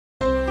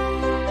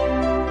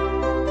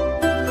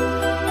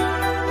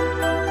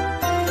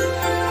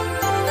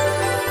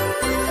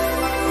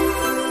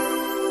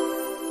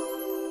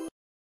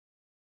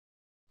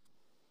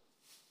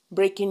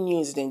Breaking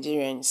news,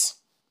 Nigerians.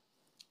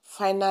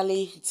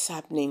 Finally, it's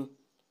happening.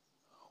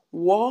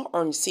 War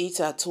on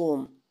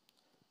sit-at-home.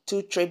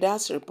 2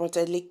 traders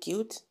reportedly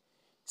killed,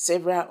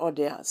 several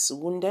others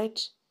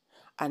wounded,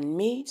 and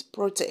made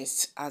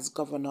protests as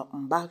Governor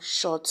Mbah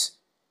shut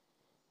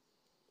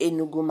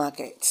Enugu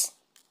market.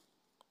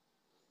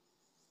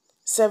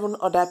 7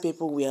 other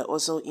people were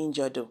also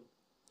injured.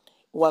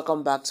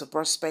 Welcome back to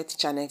Prøtêst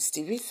Channels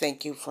TV.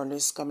 Thank you for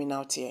this coming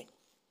out here.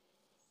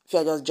 If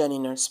you're just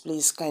joining us,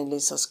 please kindly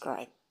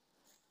subscribe.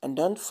 And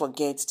don't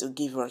forget to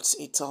give us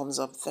a thumbs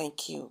up.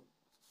 Thank you.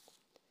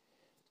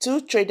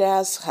 2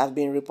 traders have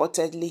been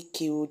reportedly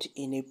killed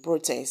in a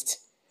protest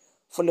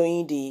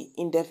following the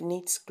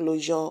indefinite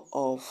closure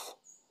of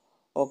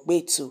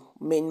Wøuñded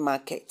main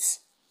market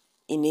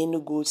in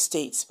Enugu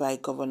State by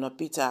Governor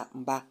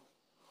Mbah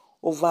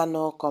over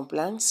no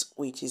compliance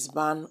with his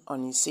ban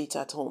on his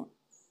sit-at-home.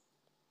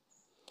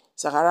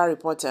 Sahara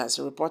reporters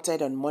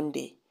reported on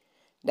Monday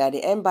that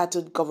the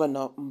embattled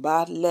Governor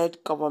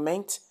Mbah-led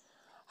government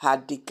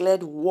had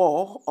declared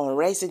war on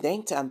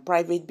resident and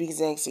private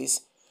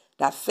businesses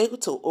that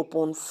failed to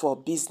open for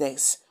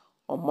business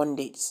on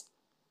Mondays.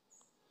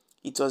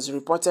 It was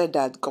reported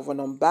that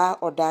Governor Mbah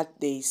ordered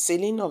the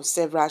sealing of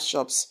several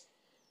shops,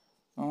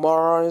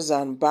 malls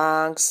and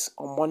banks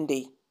on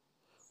Monday,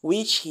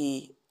 which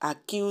he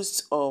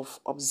accused of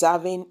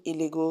observing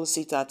illegal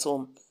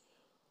sit-at-home,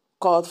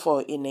 called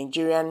for a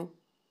Nigerian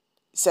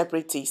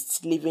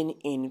separatist living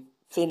in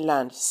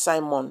Finland,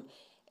 Simon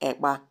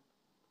Mbah.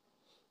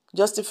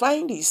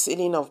 Justifying the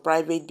sealing of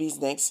private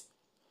business,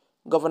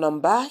 Governor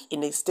Mbah,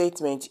 in a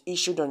statement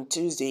issued on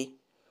Tuesday,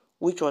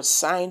 which was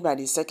signed by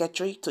the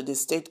Secretary to the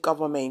State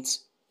Government,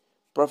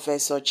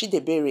 Professor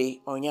Chidebere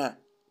Onya,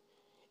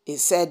 he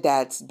said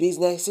that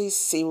businesses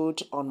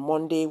sealed on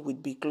Monday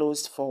would be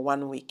closed for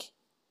 1 week.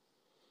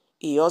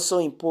 He also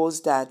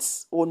imposed that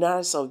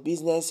owners of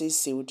businesses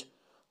sealed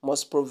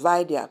must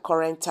provide their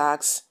current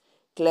tax,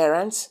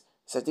 clearance,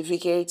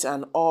 certificates,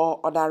 and all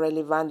other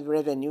relevant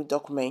revenue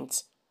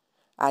documents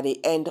at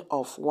the end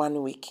of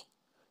 1 week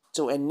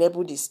to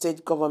enable the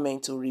state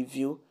government to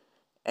review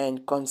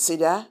and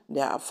consider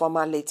their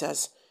formal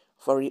letters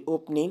for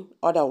reopening.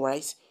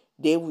 Otherwise,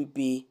 they will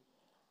be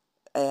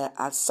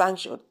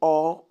sanctioned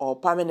or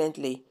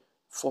permanently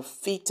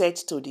forfeited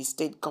to the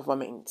state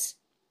government.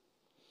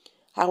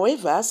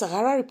 However,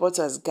 Sahara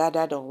reporters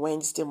gathered on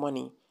Wednesday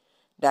morning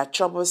that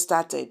trouble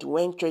started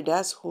when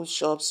traders whose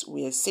shops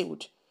were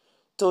sealed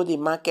told the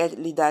market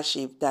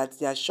leadership that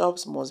their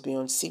shops must be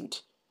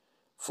unsealed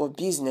for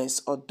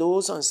business or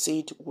those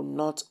unsealed would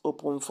not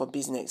open for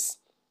business.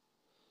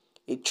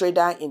 A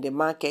trader in the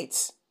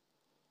market,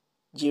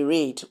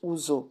 Killêd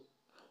Uzo,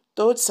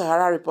 told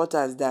Sahara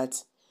reporters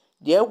that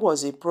there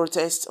was a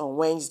protest on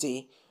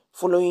Wednesday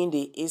following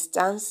the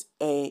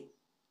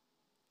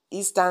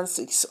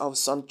instances of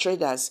some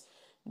traders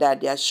that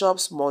their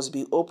shops must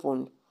be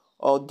opened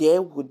or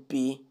there would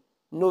be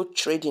no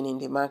trading in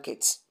the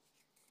market.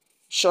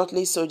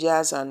 Shortly,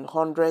 soldiers and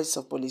hundreds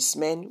of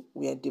policemen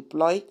were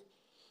deployed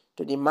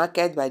to the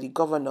market by the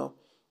governor.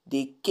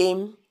 They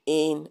came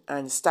in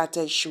and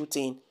started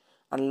shooting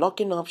and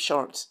locking up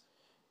shots.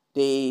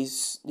 The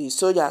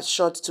soldiers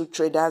shot 2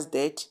 traders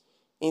dead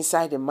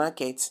inside the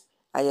market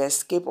and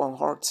escaped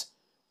unhurt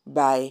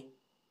by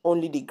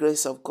only the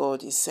grace of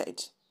God, he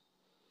said.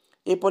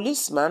 A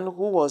policeman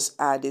who was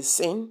at the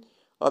scene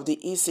of the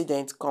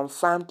incident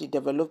confirmed the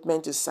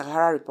development to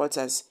Sahara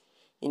reporters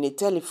in a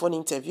telephone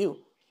interview.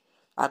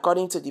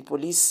 According to the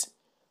police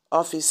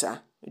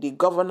officer, the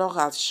governor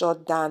has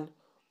shut down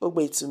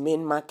Wøuñded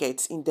main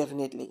market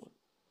indefinitely.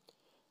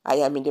 I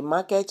am in the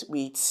market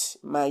with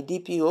my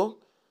DPO,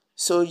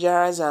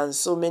 soldiers and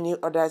so many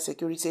other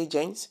security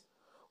agents.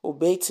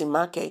 Wøuñded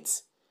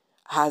market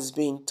has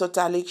been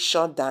totally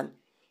shut down.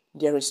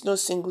 There is no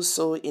single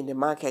soul in the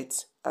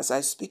market as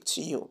I speak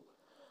to you.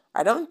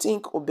 I don't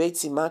think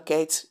Wøuñded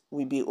market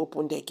will be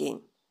opened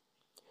again.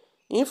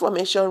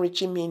 Information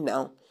reaching me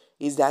now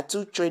is that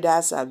 2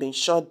 traders have been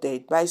shot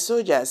dead by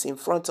soldiers in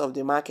front of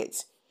the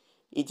market.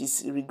 It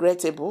is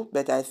regrettable,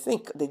 but I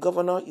think the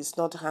governor is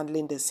not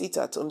handling the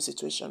sit-at-home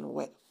situation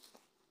well.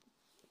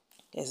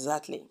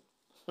 Exactly.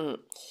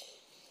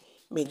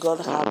 May God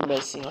have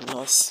mercy on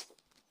us.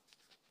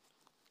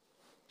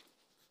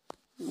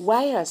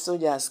 Why are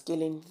soldiers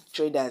killing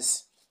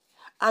traders?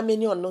 How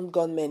many unknown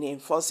gunmen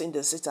enforcing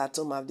the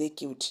sit-at-home have they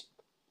killed?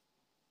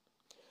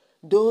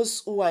 Those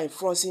who are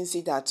enforcing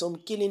sit-at-home,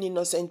 killing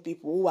innocent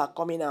people who are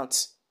coming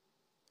out.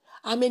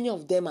 How many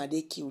of them are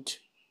they killed?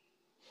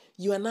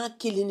 You are not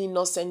killing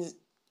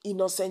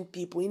innocent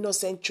people,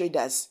 innocent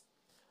traders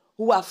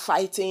who are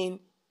fighting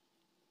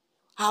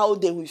how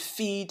they will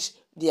feed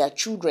their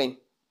children.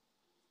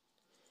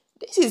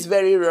 This is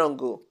very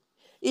wrong.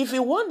 If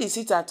you want the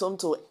sit-at-home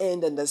to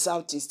end in the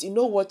southeast, you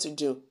know what to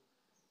do.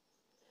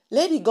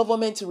 Let the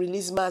government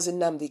release Mazi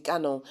Nnamdi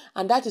Kanu,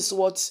 and that is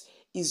what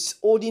is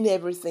holding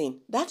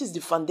everything. That is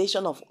the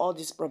foundation of all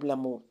this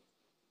problem.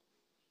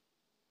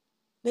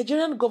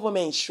 Nigerian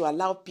government should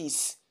allow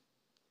peace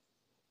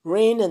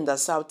reign in the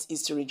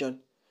southeast region.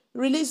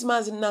 Release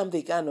Mazi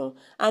Nnamdi Kanu.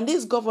 And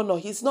this governor,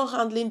 he's not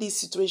handling this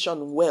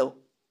situation well.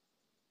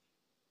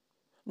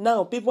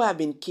 Now, people have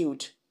been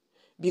killed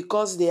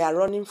because they are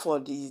running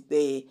for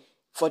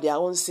for their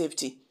own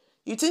safety.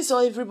 You think so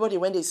everybody,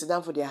 when they sit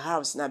down for their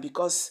house now,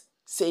 because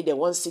say they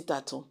won't sit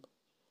at home,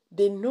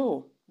 they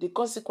know the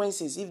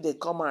consequences if they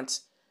come out,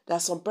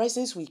 that some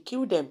persons will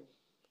kill them.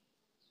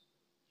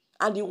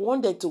 And you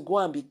want them to go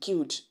and be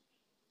killed.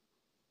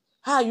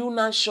 How are you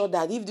not sure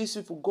that if these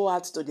people go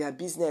out to their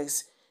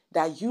business,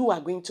 that you are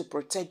going to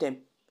protect them?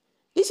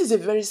 This is a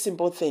very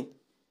simple thing.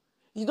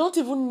 You don't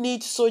even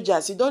need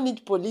soldiers. You don't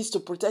need police to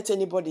protect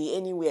anybody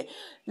anywhere.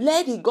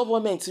 Let the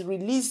government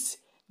release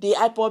the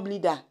IPOB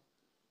leader.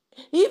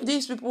 If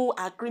these people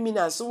are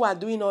criminals who are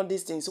doing all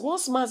these things,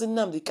 once Mazi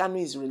Nnamdi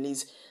Kanu is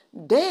released,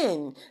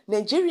 then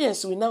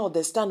Nigerians will now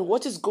understand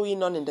what is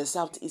going on in the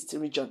Southeast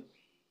region.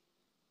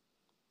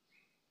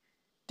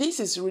 This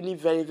is really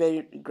very,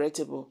 very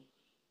regrettable.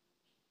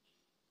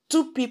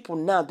 Two people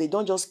now, they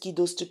don't just kill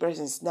those two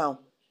persons now.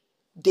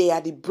 They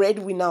are the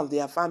breadwinner of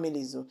their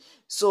families.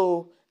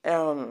 So,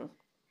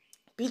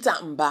 Peter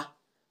Mbah,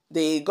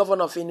 the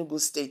governor of Enugu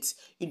State,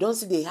 you don't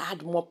see they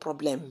had more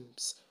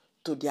problems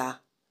to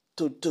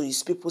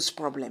his people's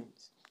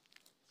problems.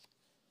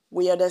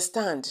 We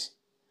understand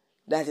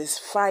that he's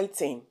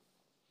fighting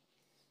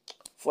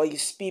for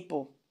his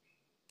people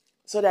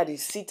so that he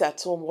sit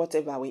at home,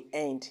 whatever will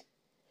end,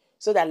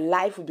 so that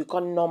life will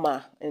become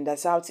normal in the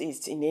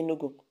Southeast, in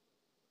Enugu.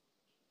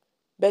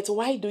 But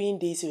while doing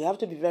this, you have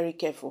to be very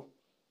careful.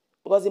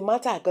 Because the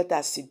matter I got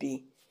as to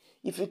be,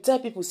 if you tell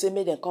people, say,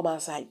 make them come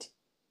outside,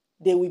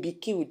 they will be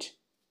killed.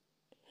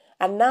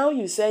 And now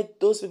you said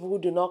those people who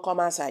do not come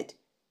outside,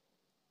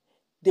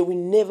 they will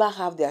never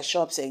have their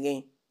shops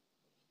again.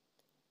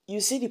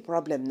 You see the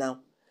problem now.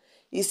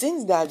 It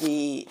seems that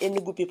the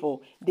Enugu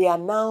people, they are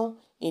now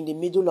in the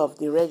middle of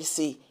the Red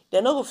Sea.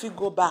 They're not going to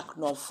go back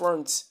nor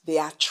front. They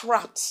are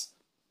trapped.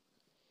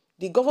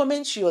 The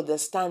government should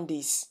understand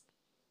this.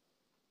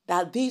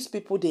 That these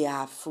people, they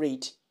are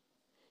afraid.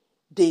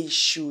 They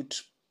should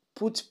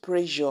put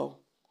pressure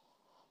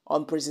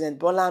on President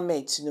Bola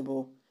Ahmed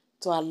Tinubu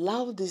to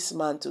allow this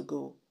man to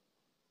go.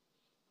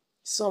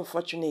 It's so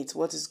unfortunate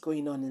what is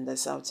going on in the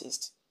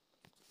Southeast.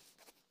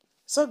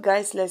 So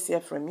guys, let's hear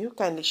from you.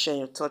 Kindly share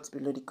your thoughts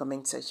below the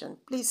comment section.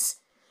 Please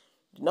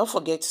do not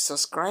forget to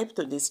subscribe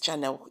to this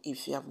channel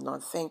if you have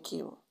not. Thank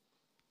you.